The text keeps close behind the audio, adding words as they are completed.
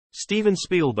Steven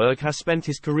Spielberg has spent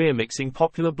his career mixing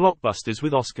popular blockbusters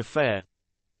with Oscar fare.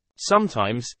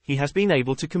 Sometimes, he has been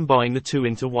able to combine the two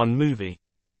into one movie.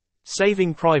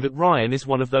 Saving Private Ryan is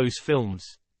one of those films.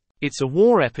 It's a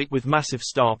war epic with massive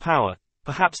star power,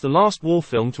 perhaps the last war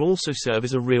film to also serve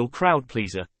as a real crowd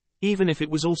pleaser, even if it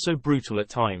was also brutal at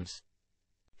times.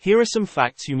 Here are some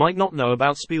facts you might not know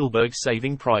about Spielberg's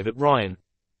Saving Private Ryan.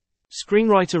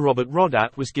 Screenwriter Robert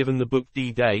Rodat was given the book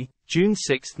D-Day, June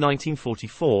 6,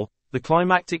 1944, The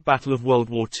Climactic Battle of World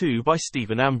War II by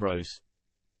Stephen Ambrose.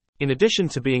 In addition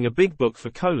to being a big book for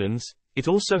colons, it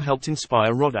also helped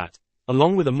inspire Rodat,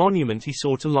 along with a monument he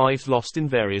saw to lives lost in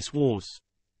various wars.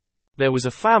 There was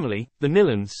a family, the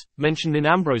Nilands, mentioned in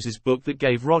Ambrose's book that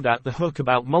gave Rodat the hook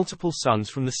about multiple sons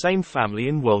from the same family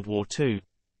in World War II.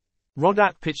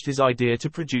 Rodat pitched his idea to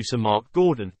producer Mark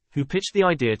Gordon, who pitched the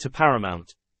idea to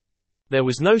Paramount. There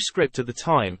was no script at the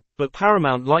time, but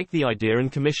Paramount liked the idea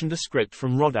and commissioned a script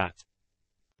from Rodat.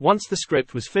 Once the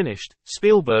script was finished,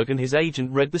 Spielberg and his agent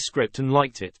read the script and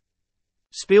liked it.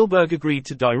 Spielberg agreed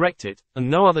to direct it, and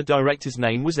no other director's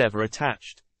name was ever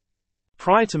attached.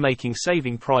 Prior to making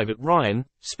Saving Private Ryan,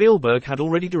 Spielberg had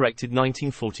already directed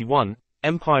 1941,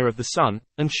 Empire of the Sun,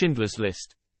 and Schindler's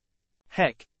List.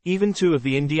 Heck, even two of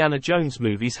the Indiana Jones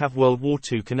movies have World War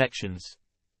II connections.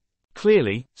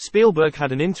 Clearly, Spielberg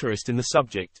had an interest in the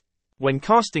subject. When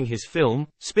casting his film,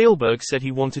 Spielberg said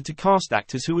he wanted to cast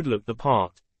actors who would look the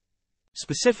part.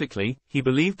 Specifically, he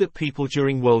believed that people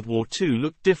during World War II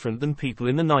looked different than people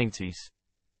in the 90s.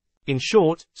 In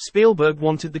short, Spielberg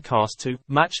wanted the cast to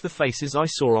match the faces I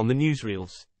saw on the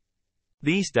newsreels.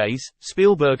 These days,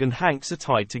 Spielberg and Hanks are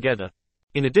tied together.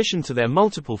 In addition to their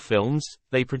multiple films,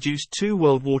 they produced 2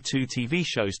 World War II TV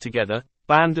shows together,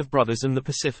 Band of Brothers and The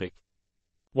Pacific.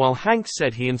 While Hanks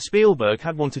said he and Spielberg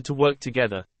had wanted to work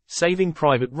together, Saving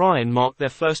Private Ryan marked their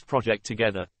first project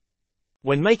together.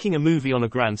 When making a movie on a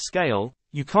grand scale,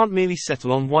 you can't merely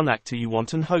settle on one actor you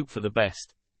want and hope for the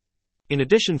best. In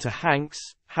addition to Hanks,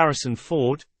 Harrison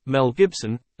Ford, Mel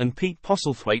Gibson, and Pete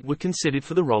Postlethwaite were considered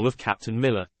for the role of Captain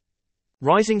Miller.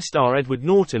 Rising star Edward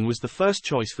Norton was the first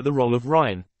choice for the role of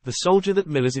Ryan, the soldier that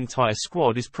Miller's entire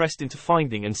squad is pressed into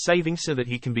finding and saving so that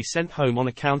he can be sent home on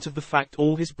account of the fact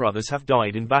all his brothers have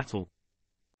died in battle.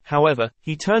 However,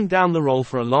 he turned down the role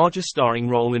for a larger starring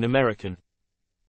role in American